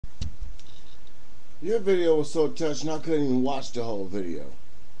Your video was so touching I couldn't even watch the whole video.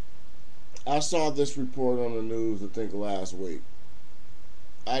 I saw this report on the news I think last week.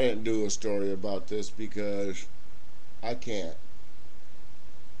 I didn't do a story about this because I can't.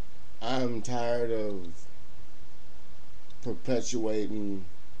 I'm tired of perpetuating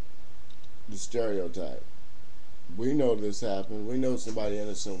the stereotype. We know this happened. We know somebody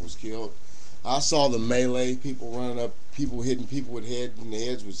innocent was killed. I saw the melee, people running up, people hitting people with heads in the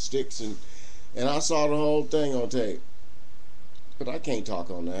heads with sticks, and I saw the whole thing on tape. But I can't talk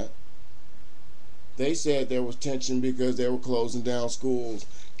on that. They said there was tension because they were closing down schools.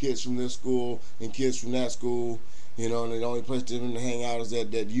 Kids from this school and kids from that school, and the only place for them to hang out is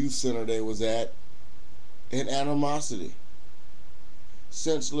at that youth center they was at. And animosity.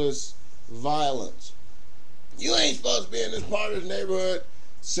 Senseless violence. You ain't supposed to be in this part of the neighborhood.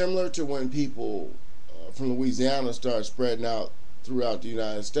 Similar to when people from Louisiana started spreading out throughout the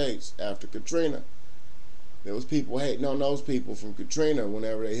United States after Katrina. There was people hating on those people from Katrina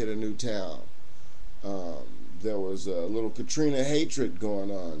whenever they hit a new town. Um, there was a little Katrina hatred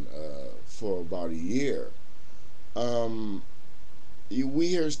going on for about a year. Um, we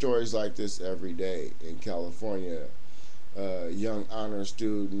hear stories like this every day in California. Young honor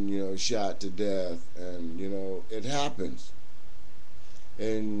student, shot to death, and it happens.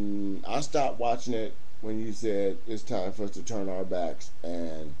 And I stopped watching it when you said it's time for us to turn our backs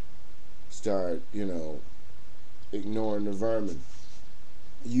and start, ignoring the vermin.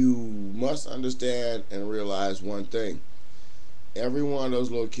 You must understand and realize one thing. Every one of those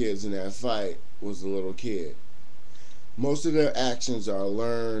little kids in that fight was a little kid. Most of their actions are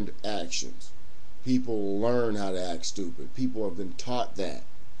learned actions. People learn how to act stupid. People have been taught that.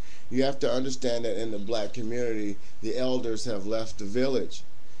 You have to understand that in the black community, the elders have left the village.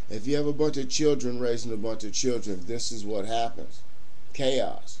 If you have a bunch of children raising a bunch of children, this is what happens.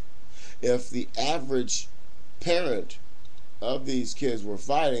 Chaos. If the average parent of these kids were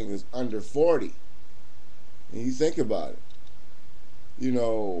fighting is under 40, and you think about it,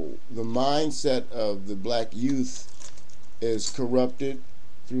 the mindset of the black youth is corrupted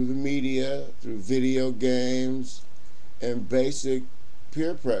through the media, through video games, and basic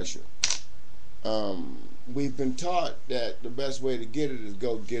peer pressure. We've been taught that the best way to get it is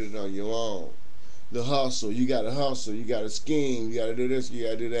go get it on your own. The hustle, you gotta hustle, you gotta scheme, you gotta do this, you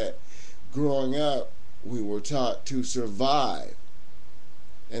gotta do that. Growing up, we were taught to survive,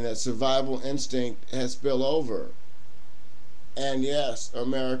 and that survival instinct has spilled over. And yes,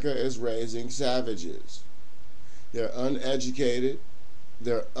 America is raising savages. They're uneducated,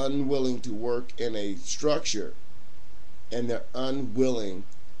 they're unwilling to work in a structure, and they're unwilling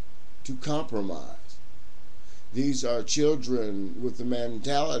to compromise. These are children with the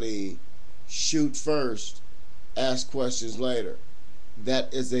mentality shoot first, ask questions later.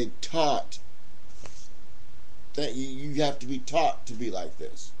 That is a taught that you have to be taught to be like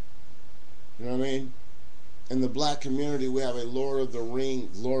this. You know what I mean? In the black community, we have a Lord of the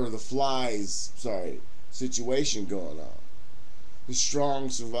Rings, Lord of the Flies, situation going on. The strong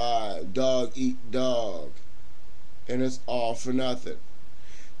survive, dog eat dog, and it's all for nothing.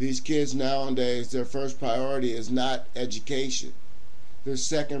 These kids nowadays, their first priority is not education. Their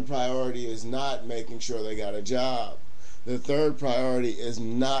second priority is not making sure they got a job. The third priority is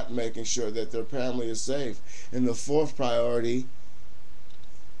not making sure that their family is safe. And the fourth priority,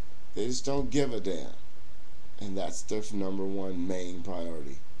 they just don't give a damn. And that's their number one main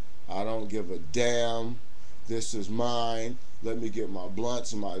priority. I don't give a damn. This is mine. Let me get my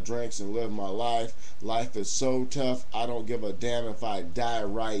blunts and my drinks and live my life. Life is so tough, I don't give a damn if I die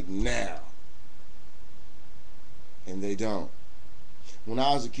right now. And they don't. When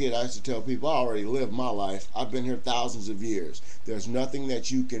I was a kid, I used to tell people, I already lived my life. I've been here thousands of years. There's nothing that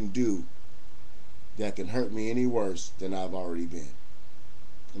you can do that can hurt me any worse than I've already been.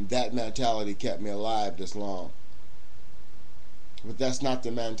 And that mentality kept me alive this long. But that's not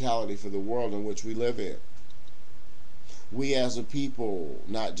the mentality for the world in which we live in. We as a people,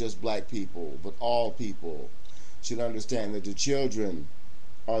 not just black people, but all people, should understand that the children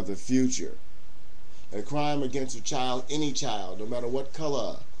are the future. A crime against a child, any child, no matter what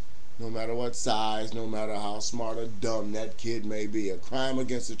color, no matter what size, no matter how smart or dumb that kid may be, a crime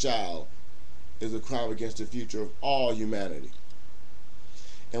against a child is a crime against the future of all humanity.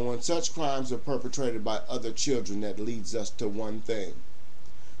 And when such crimes are perpetrated by other children, that leads us to one thing.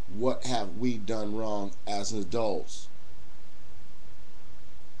 What have we done wrong as adults?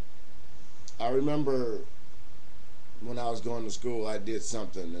 I remember when I was going to school, I did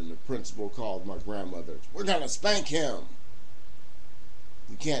something, and the principal called my grandmother. We're going to spank him.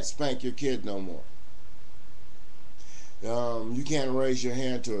 You can't spank your kid no more. You can't raise your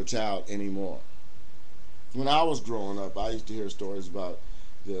hand to a child anymore. When I was growing up, I used to hear stories about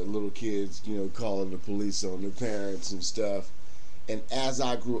the little kids, calling the police on their parents and stuff. And as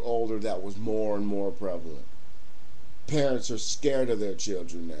I grew older, that was more and more prevalent. Parents are scared of their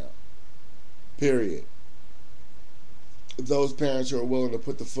children now. Period. Those parents who are willing to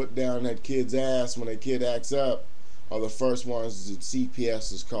put the foot down that kid's ass when that kid acts up are the first ones that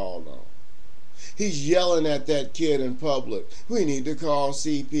CPS is called on. He's yelling at that kid in public. We need to call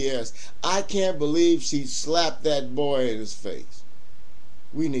CPS. I can't believe she slapped that boy in his face.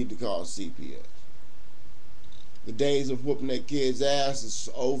 We need to call CPS. The days of whooping that kid's ass is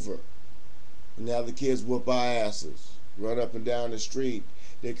over. And now the kids whoop our asses, run up and down the street.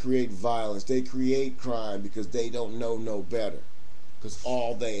 They create violence. They create crime because they don't know no better. Because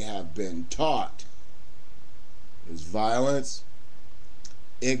all they have been taught is violence,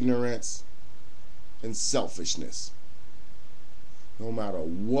 ignorance, and selfishness. No matter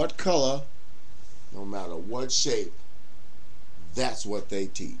what color, no matter what shape, that's what they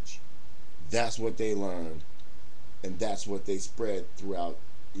teach. That's what they learn. And that's what they spread throughout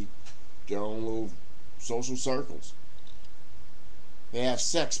their own little social circles. They have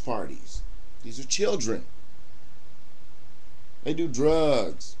sex parties. These are children. They do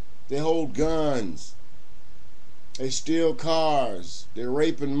drugs. They hold guns. They steal cars. They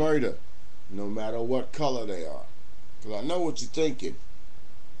rape and murder, no matter what color they are. Because I know what you're thinking.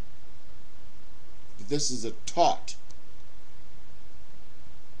 But this is a taught.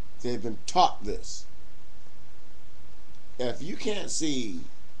 They've been taught this. If you can't see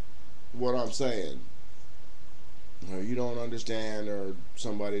what I'm saying, or you don't understand, or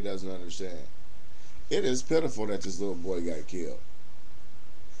somebody doesn't understand, it is pitiful that this little boy got killed.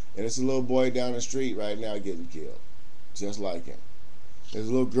 And it's a little boy down the street right now getting killed, just like him. There's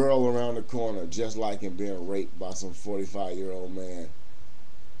a little girl around the corner, just like him, being raped by some 45-year-old man.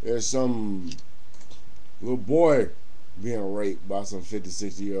 There's some little boy being raped by some 50,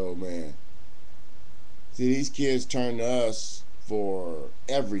 60-year-old man. See, these kids turn to us for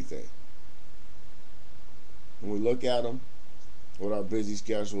everything. When we look at them with our busy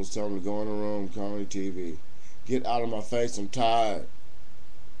schedules, tell them to go in the room, comedy TV. Get out of my face, I'm tired.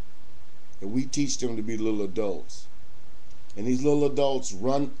 And we teach them to be little adults. And these little adults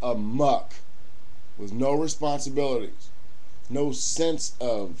run amok with no responsibilities, no sense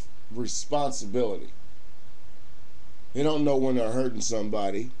of responsibility. They don't know when they're hurting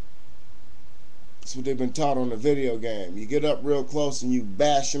somebody. That's what they've been taught on the video game. You get up real close and you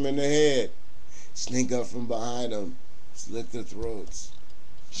bash them in the head. Sneak up from behind them, slit their throats.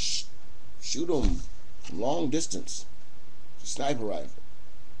 Shoot them from long distance. Sniper rifle.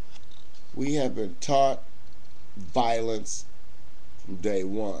 We have been taught violence from day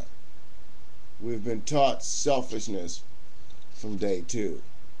one. We've been taught selfishness from day two.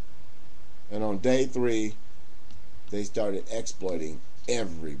 And on day three, they started exploiting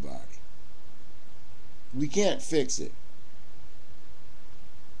everybody. We can't fix it.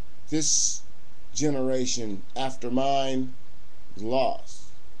 This generation after mine is lost.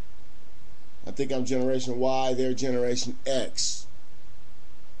 I think I'm Generation Y, they're Generation X.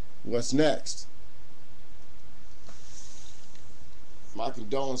 What's next? My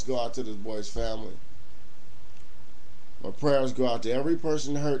condolences go out to this boy's family. My prayers go out to every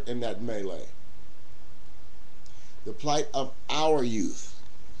person hurt in that melee. The plight of our youth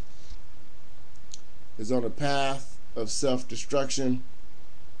is on a path of self-destruction,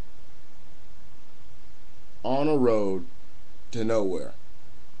 on a road to nowhere.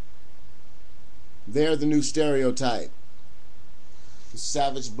 They're the new stereotype. The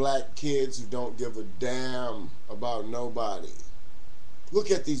savage black kids who don't give a damn about nobody. Look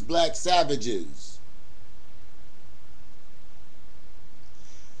at these black savages.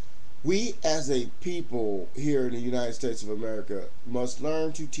 We as a people here in the United States of America must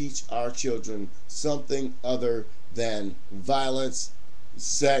learn to teach our children something other than violence,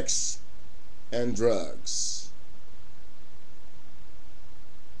 sex, and drugs.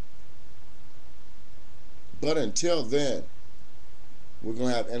 But until then, we're going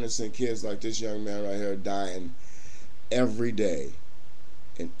to have innocent kids like this young man right here dying every day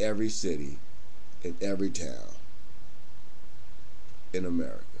in every city, in every town in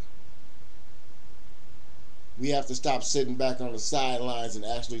America. We have to stop sitting back on the sidelines and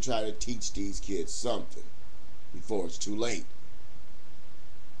actually try to teach these kids something before it's too late.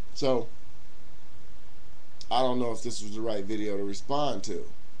 So, I don't know if this was the right video to respond to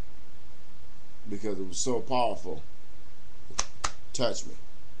because it was so powerful. Touch me.